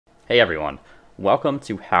Hey everyone, welcome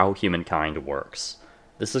to How Humankind Works.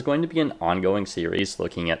 This is going to be an ongoing series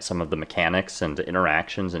looking at some of the mechanics and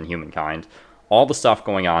interactions in Humankind, all the stuff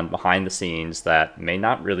going on behind the scenes that may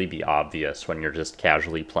not really be obvious when you're just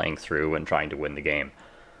casually playing through and trying to win the game.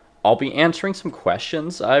 I'll be answering some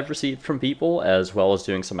questions I've received from people, as well as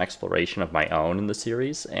doing some exploration of my own in the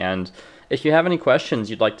series, and if you have any questions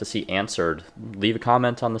you'd like to see answered, leave a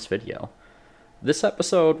comment on this video. This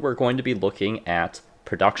episode we're going to be looking at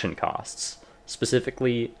production costs.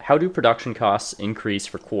 Specifically, how do production costs increase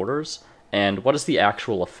for quarters, and what is the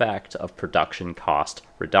actual effect of production cost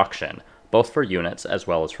reduction, both for units as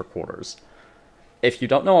well as for quarters. If you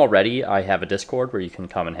don't know already, I have a Discord where you can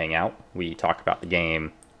come and hang out. We talk about the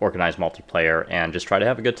game, organize multiplayer, and just try to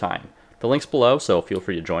have a good time. The link's below, so feel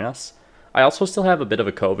free to join us. I also still have a bit of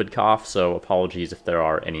a COVID cough, so apologies if there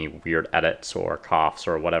are any weird edits or coughs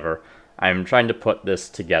or whatever. I'm trying to put this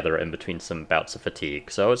together in between some bouts of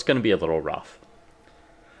fatigue, so it's going to be a little rough.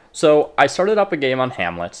 So I started up a game on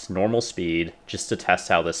Hamlet, normal speed, just to test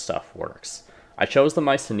how this stuff works. I chose the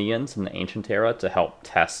Mycenaeans in the Ancient Era to help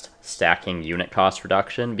test stacking unit cost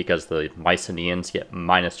reduction because the Mycenaeans get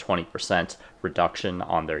minus 20% reduction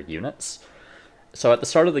on their units. So at the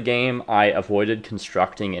start of the game, I avoided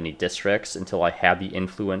constructing any districts until I had the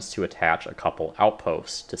influence to attach a couple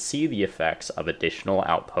outposts to see the effects of additional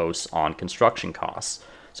outposts on construction costs.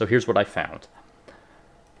 So here's what I found.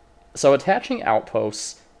 So attaching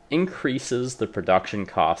outposts increases the production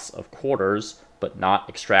costs of quarters, but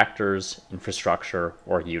not extractors, infrastructure,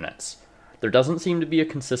 or units. There doesn't seem to be a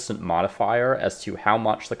consistent modifier as to how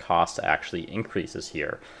much the cost actually increases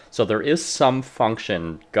here. So there is some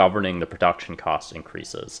function governing the production cost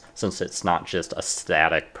increases, since it's not just a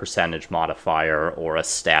static percentage modifier or a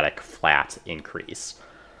static flat increase.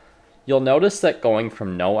 You'll notice that going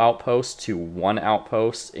from no outpost to one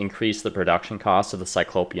outpost increased the production cost of the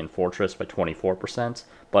Cyclopean Fortress by 24%,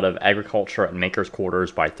 but of agriculture and makers'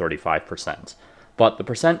 quarters by 35%. But the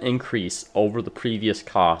percent increase over the previous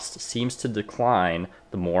cost seems to decline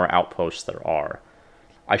the more outposts there are.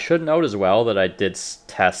 I should note as well that I did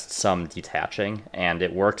test some detaching, and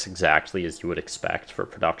it works exactly as you would expect for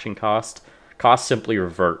production cost. Costs simply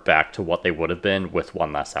revert back to what they would have been with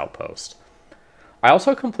one less outpost. I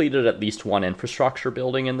also completed at least one infrastructure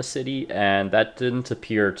building in the city, and that didn't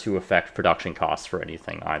appear to affect production costs for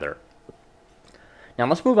anything either. Now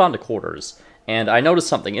let's move on to quarters. And I noticed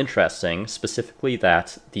something interesting, specifically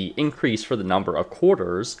that the increase for the number of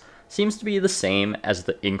quarters seems to be the same as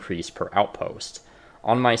the increase per outpost.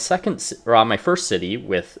 On my first city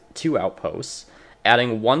with 2 outposts,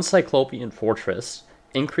 adding 1 Cyclopean Fortress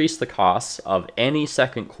increased the costs of any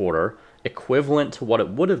second quarter equivalent to what it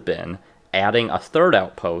would have been adding a 3rd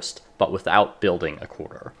outpost, but without building a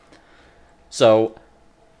quarter. So,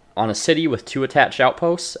 on a city with 2 attached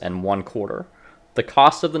outposts and 1 quarter, the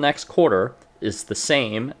cost of the next quarter is the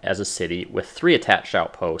same as a city with 3 attached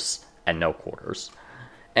outposts and no quarters.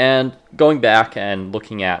 And going back and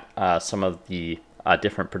looking at some of the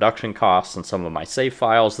different production costs and some of my save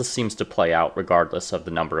files, this seems to play out regardless of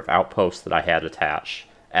the number of outposts that I had attached,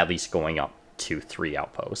 at least going up to 3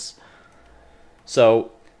 outposts.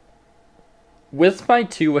 So with my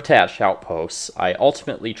 2 attached outposts, I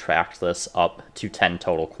ultimately tracked this up to 10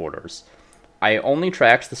 total quarters. I only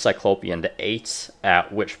tracked the Cyclopean to 8,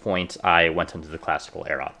 at which point I went into the Classical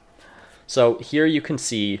Era. So here you can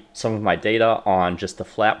see some of my data on just the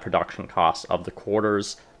flat production cost of the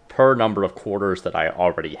quarters per number of quarters that I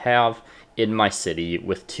already have in my city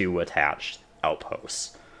with 2 attached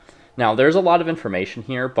outposts. Now there's a lot of information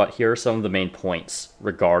here, but here are some of the main points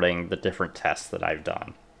regarding the different tests that I've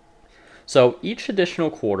done. So each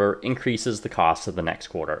additional quarter increases the cost of the next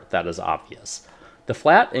quarter, that is obvious. The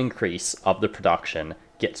flat increase of the production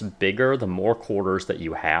gets bigger the more quarters that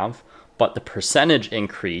you have, but the percentage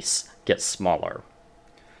increase gets smaller.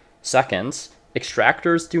 Second,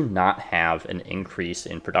 extractors do not have an increase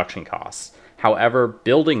in production costs. However,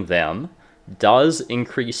 building them does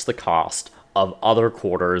increase the cost of other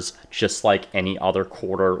quarters just like any other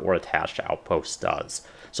quarter or attached outpost does.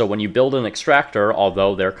 So when you build an extractor,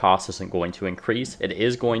 although their cost isn't going to increase, it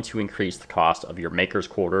is going to increase the cost of your maker's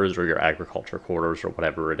quarters or your agriculture quarters or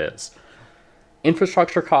whatever it is.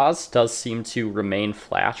 Infrastructure costs does seem to remain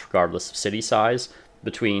flat regardless of city size.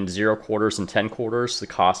 Between 0 quarters and 10 quarters, the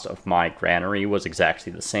cost of my granary was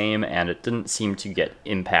exactly the same, and it didn't seem to get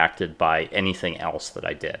impacted by anything else that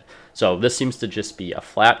I did. So this seems to just be a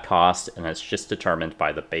flat cost, and it's just determined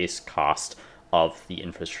by the base cost of the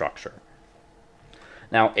infrastructure.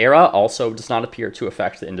 Now, Era also does not appear to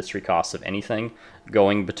affect the industry costs of anything,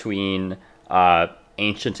 going between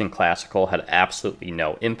Ancient and Classical had absolutely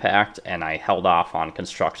no impact, and I held off on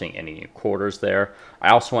constructing any new quarters there. I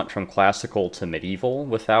also went from Classical to Medieval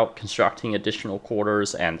without constructing additional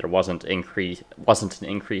quarters, and there wasn't an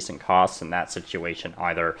increase in costs in that situation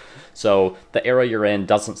either. So the era you're in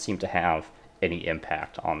doesn't seem to have any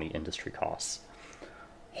impact on the industry costs.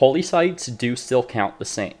 Holy sites do still count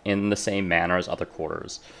in the same manner as other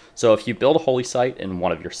quarters. So if you build a holy site in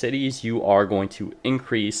one of your cities, you are going to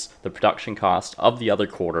increase the production cost of the other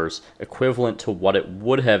quarters equivalent to what it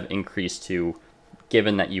would have increased to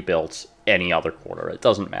given that you built any other quarter. It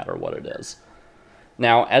doesn't matter what it is.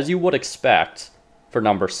 Now, as you would expect for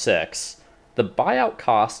number 6, the buyout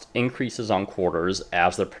cost increases on quarters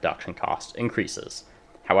as the production cost increases.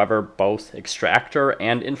 However, both extractor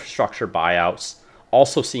and infrastructure buyouts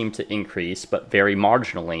also seem to increase, but very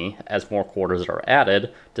marginally, as more quarters are added,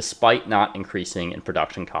 despite not increasing in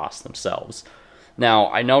production costs themselves. Now,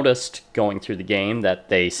 I noticed going through the game that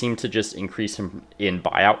they seem to just increase in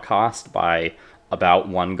buyout cost by about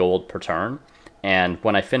 1 gold per turn, and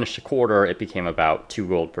when I finished a quarter, it became about 2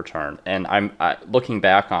 gold per turn. And I'm looking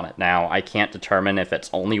back on it now, I can't determine if it's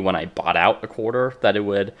only when I bought out a quarter that it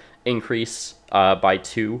would increase by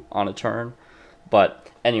 2 on a turn, but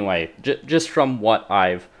anyway, just from what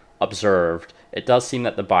I've observed, it does seem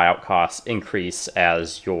that the buyout costs increase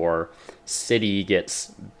as your city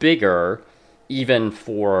gets bigger, even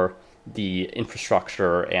for the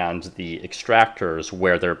infrastructure and the extractors,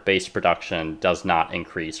 where their base production does not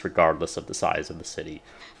increase regardless of the size of the city.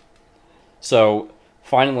 So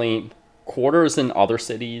finally, quarters in other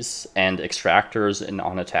cities and extractors in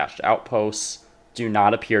unattached outposts do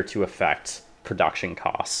not appear to affect production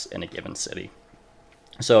costs in a given city.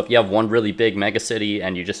 So if you have one really big megacity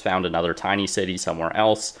and you just found another tiny city somewhere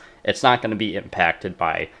else, it's not going to be impacted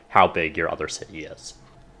by how big your other city is.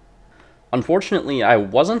 Unfortunately, I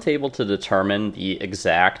wasn't able to determine the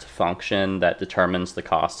exact function that determines the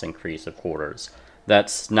cost increase of quarters.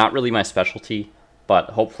 That's not really my specialty,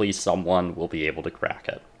 but hopefully someone will be able to crack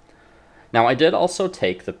it. Now, I did also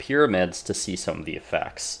take the pyramids to see some of the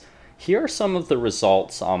effects. Here are some of the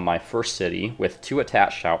results on my first city with 2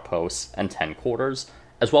 attached outposts and 10 quarters,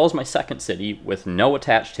 as well as my second city with no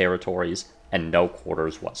attached territories and no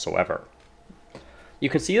quarters whatsoever. You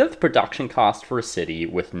can see that the production cost for a city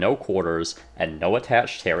with no quarters and no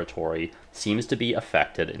attached territory seems to be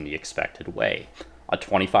affected in the expected way. A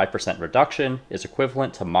 25% reduction is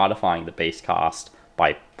equivalent to modifying the base cost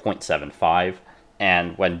by 0.75,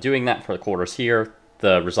 and when doing that for the quarters here,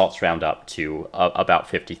 the results round up to about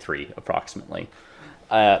 53 approximately.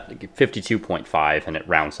 52.5, and it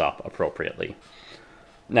rounds up appropriately.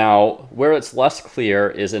 Now, where it's less clear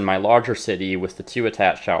is in my larger city with the 2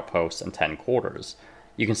 attached outposts and 10 quarters.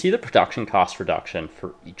 You can see the production cost reduction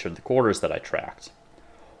for each of the quarters that I tracked.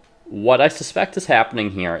 What I suspect is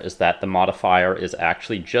happening here is that the modifier is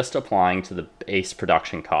actually just applying to the base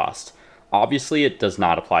production cost. Obviously, it does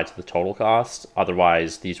not apply to the total cost,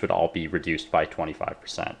 otherwise these would all be reduced by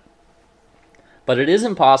 25%. But it is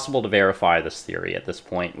impossible to verify this theory at this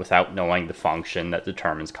point without knowing the function that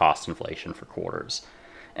determines cost inflation for quarters.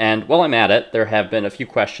 And while I'm at it, there have been a few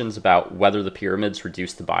questions about whether the pyramids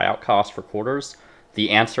reduce the buyout cost for quarters.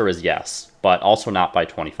 The answer is yes, but also not by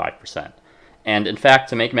 25%. And in fact,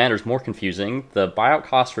 to make matters more confusing, the buyout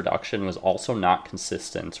cost reduction was also not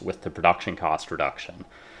consistent with the production cost reduction.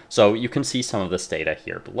 So you can see some of this data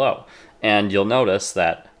here below, and you'll notice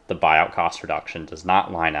that the buyout cost reduction does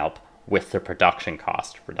not line up with the production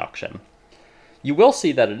cost reduction. You will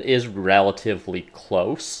see that it is relatively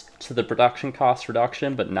close to the production cost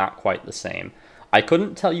reduction, but not quite the same. I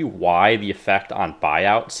couldn't tell you why the effect on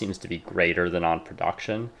buyout seems to be greater than on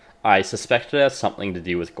production. I suspect it has something to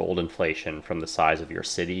do with gold inflation from the size of your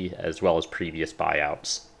city, as well as previous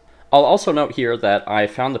buyouts. I'll also note here that I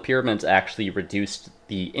found the pyramids actually reduced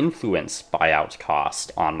the influence buyout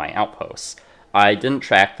cost on my outposts. I didn't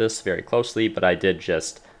track this very closely, but I did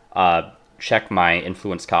just check my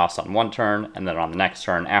influence cost on one turn, and then on the next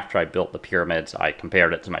turn, after I built the pyramids, I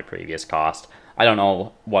compared it to my previous cost. I don't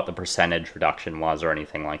know what the percentage reduction was or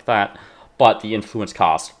anything like that, but the influence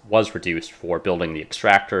cost was reduced for building the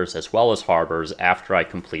extractors as well as harbors after I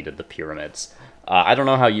completed the pyramids. I don't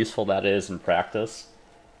know how useful that is in practice,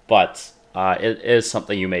 but it is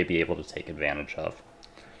something you may be able to take advantage of.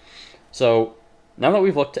 So now that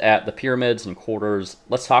we've looked at the pyramids and quarters,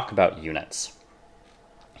 let's talk about units.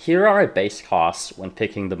 Here are our base costs when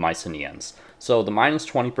picking the Mycenaeans, so the minus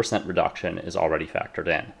 20% reduction is already factored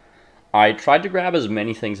in. I tried to grab as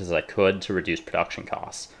many things as I could to reduce production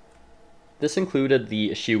costs. This included the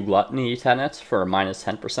Eschew Gluttony tenet for minus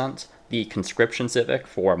 10%, the Conscription Civic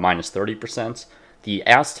for minus 30%, the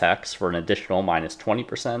Aztecs for an additional minus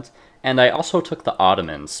 20%, and I also took the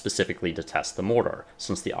Ottomans specifically to test the mortar,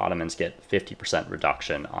 since the Ottomans get 50%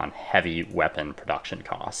 reduction on heavy weapon production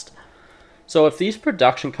cost. So if these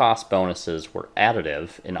production cost bonuses were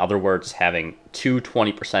additive, in other words having two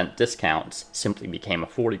 20% discounts simply became a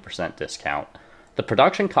 40% discount, the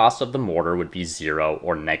production cost of the mortar would be 0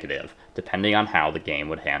 or negative, depending on how the game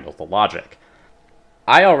would handle the logic.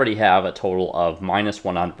 I already have a total of minus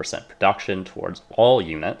 100% production towards all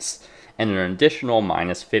units, and an additional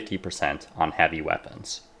minus 50% on heavy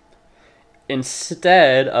weapons.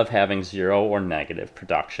 Instead of having 0 or negative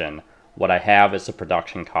production, what I have is a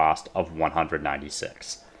production cost of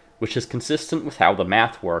 196, which is consistent with how the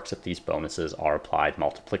math works if these bonuses are applied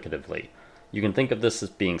multiplicatively. You can think of this as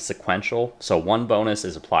being sequential, so one bonus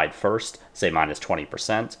is applied first, say minus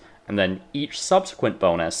 20%, and then each subsequent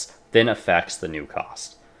bonus then affects the new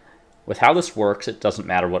cost. With how this works, it doesn't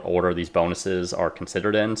matter what order these bonuses are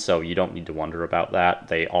considered in, so you don't need to wonder about that.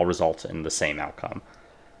 They all result in the same outcome.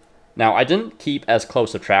 Now, I didn't keep as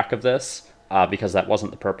close a track of this, because that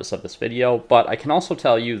wasn't the purpose of this video, but I can also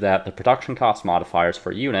tell you that the production cost modifiers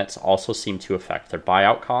for units also seem to affect their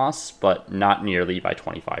buyout costs, but not nearly by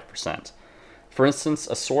 25%. For instance,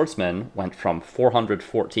 a swordsman went from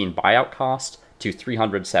 414 buyout cost to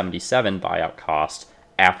 377 buyout cost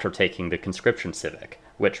after taking the conscription civic,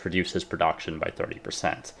 which reduces production by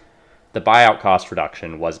 30%. The buyout cost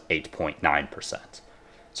reduction was 8.9%.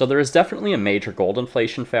 So there is definitely a major gold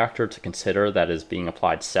inflation factor to consider that is being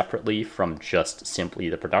applied separately from just simply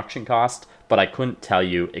the production cost, but I couldn't tell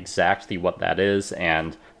you exactly what that is,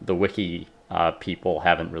 and the wiki people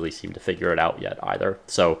haven't really seemed to figure it out yet either,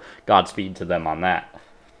 so Godspeed to them on that.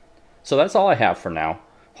 So that's all I have for now.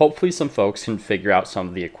 Hopefully some folks can figure out some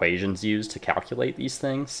of the equations used to calculate these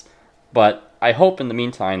things, but I hope in the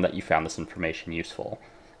meantime that you found this information useful.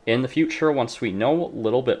 In the future, once we know a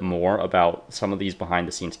little bit more about some of these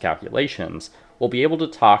behind-the-scenes calculations, we'll be able to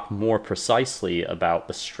talk more precisely about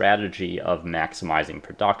the strategy of maximizing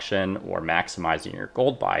production or maximizing your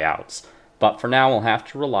gold buyouts, but for now we'll have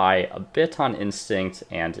to rely a bit on instinct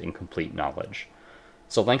and incomplete knowledge.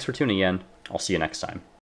 So thanks for tuning in. I'll see you next time.